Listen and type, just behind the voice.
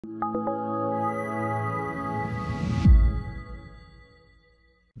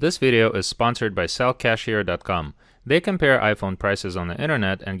This video is sponsored by sellcashier.com. They compare iPhone prices on the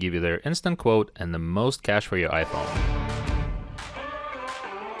internet and give you their instant quote and the most cash for your iPhone.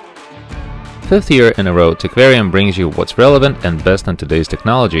 Fifth year in a row, Techvarium brings you what's relevant and best on today's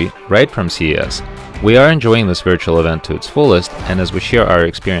technology right from CES. We are enjoying this virtual event to its fullest, and as we share our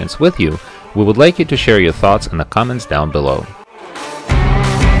experience with you, we would like you to share your thoughts in the comments down below.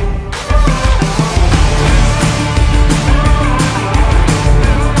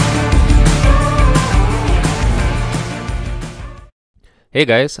 Hey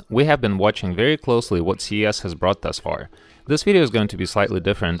guys, we have been watching very closely what CES has brought thus far. This video is going to be slightly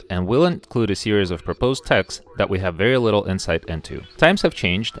different and will include a series of proposed techs that we have very little insight into. Times have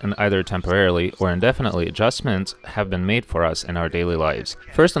changed, and either temporarily or indefinitely adjustments have been made for us in our daily lives.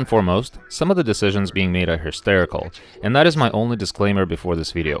 First and foremost, some of the decisions being made are hysterical, and that is my only disclaimer before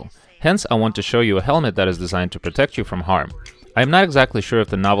this video. Hence, I want to show you a helmet that is designed to protect you from harm. I'm not exactly sure if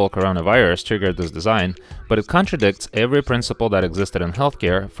the novel coronavirus triggered this design, but it contradicts every principle that existed in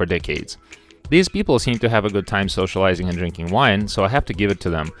healthcare for decades. These people seem to have a good time socializing and drinking wine, so I have to give it to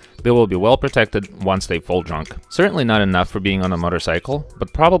them. They will be well protected once they fall drunk. Certainly not enough for being on a motorcycle,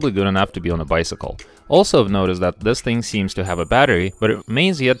 but probably good enough to be on a bicycle. Also have noticed that this thing seems to have a battery, but it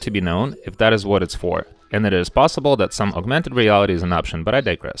remains yet to be known if that is what it's for. And it is possible that some augmented reality is an option, but I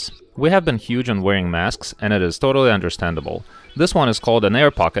digress. We have been huge on wearing masks, and it is totally understandable. This one is called an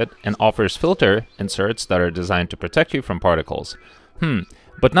air pocket and offers filter inserts that are designed to protect you from particles.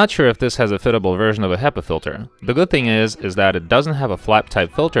 But not sure if this has a fittable version of a HEPA filter. The good thing is that it doesn't have a flap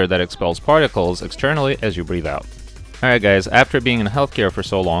type filter that expels particles externally as you breathe out. Alright guys, after being in healthcare for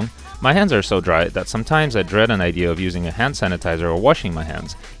so long, my hands are so dry that sometimes I dread an idea of using a hand sanitizer or washing my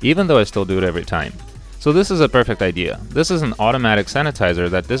hands, even though I still do it every time. So this is a perfect idea. This is an automatic sanitizer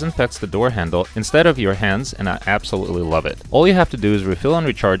that disinfects the door handle instead of your hands, and I absolutely love it. All you have to do is refill and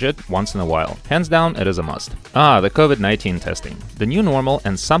recharge it once in a while. Hands down, it is a must. The COVID-19 testing. The new normal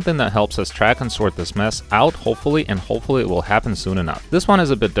and something that helps us track and sort this mess out, hopefully it will happen soon enough. This one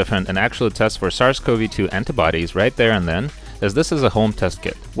is a bit different and actually tests for SARS-CoV-2 antibodies right there and then, as this is a home test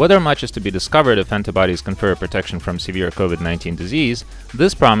kit. Whether much is to be discovered if antibodies confer protection from severe COVID-19 disease,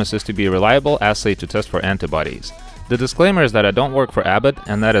 this promises to be a reliable assay to test for antibodies. The disclaimer is that I don't work for Abbott,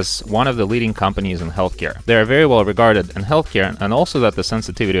 and that is one of the leading companies in healthcare. They are very well regarded in healthcare, and also that the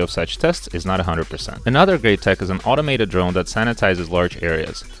sensitivity of such tests is not 100%. Another great tech is an automated drone that sanitizes large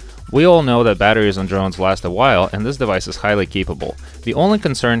areas. We all know that batteries on drones last a while, and this device is highly capable. The only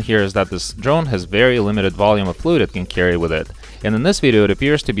concern here is that this drone has very limited volume of fluid it can carry with it, and in this video it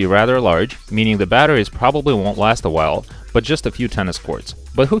appears to be rather large, meaning the batteries probably won't last a while, but just a few tennis courts.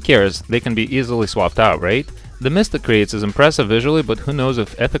 But who cares, they can be easily swapped out, right? The mist it creates is impressive visually, but who knows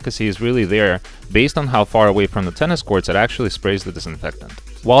if efficacy is really there based on how far away from the tennis courts it actually sprays the disinfectant.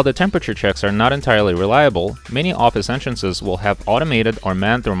 While the temperature checks are not entirely reliable, many office entrances will have automated or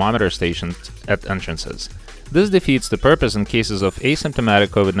manned thermometer stations at entrances. This defeats the purpose in cases of asymptomatic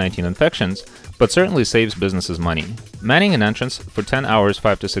COVID-19 infections, but certainly saves businesses money. Manning an entrance for 10 hours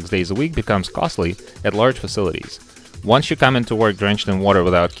 5 to 6 days a week becomes costly at large facilities. Once you come into work drenched in water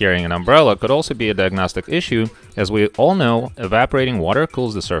without carrying an umbrella could also be a diagnostic issue, as we all know evaporating water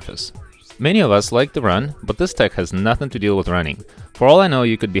cools the surface. Many of us like to run, but this tech has nothing to deal with running. For all I know,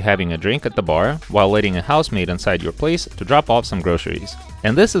 you could be having a drink at the bar while letting a housemate inside your place to drop off some groceries.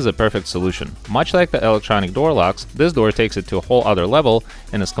 And this is a perfect solution. Much like the electronic door locks, this door takes it to a whole other level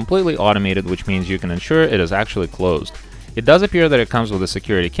and is completely automated, which means you can ensure it is actually closed. It does appear that it comes with a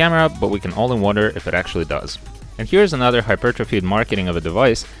security camera, but we can only wonder if it actually does. And here's another hypertrophied marketing of a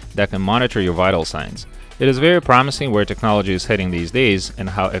device that can monitor your vital signs. It is very promising where technology is heading these days and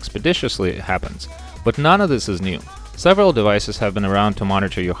how expeditiously it happens. But none of this is new. Several devices have been around to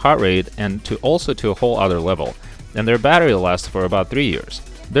monitor your heart rate and also to a whole other level, and their battery lasts for about 3 years.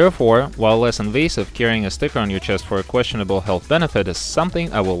 Therefore, while less invasive, carrying a sticker on your chest for a questionable health benefit is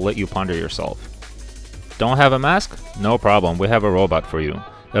something I will let you ponder yourself. Don't have a mask? No problem, we have a robot for you.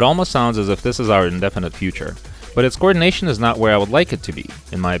 It almost sounds as if this is our indefinite future. But its coordination is not where I would like it to be,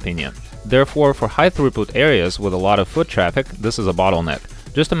 in my opinion. Therefore, for high throughput areas with a lot of foot traffic, this is a bottleneck.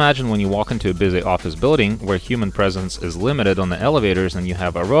 Just imagine when you walk into a busy office building where human presence is limited on the elevators and you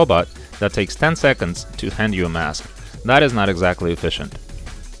have a robot that takes 10 seconds to hand you a mask. That is not exactly efficient.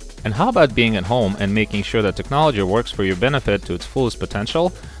 And how about being at home and making sure that technology works for your benefit to its fullest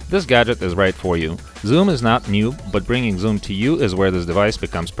potential? This gadget is right for you. Zoom is not new, but bringing Zoom to you is where this device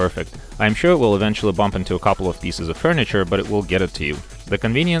becomes perfect. I'm sure it will eventually bump into a couple of pieces of furniture, but it will get it to you. the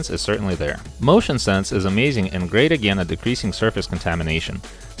convenience is certainly there. Motion sense is amazing and great again at decreasing surface contamination.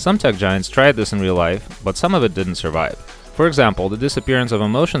 Some tech giants tried this in real life, but some of it didn't survive. For example, the disappearance of a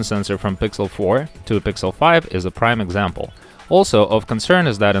motion sensor from Pixel 4 to a Pixel 5 is a prime example. Also, of concern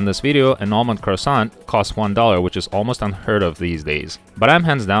is that in this video, an almond croissant costs $1, which is almost unheard of these days. But I'm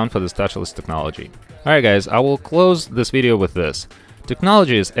hands down for this touchless technology. Alright guys, I will close this video with this.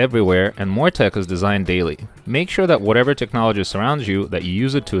 Technology is everywhere and more tech is designed daily. Make sure that whatever technology surrounds you, that you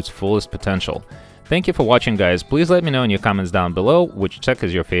use it to its fullest potential. Thank you for watching guys, please let me know in your comments down below which tech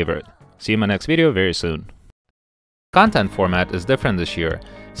is your favorite. See you in my next video very soon. Content format is different this year.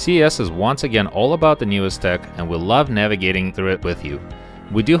 CES is once again all about the newest tech and we love navigating through it with you.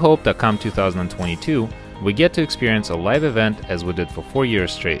 We do hope that come 2022, we get to experience a live event as we did for 4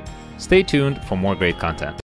 years straight. Stay tuned for more great content.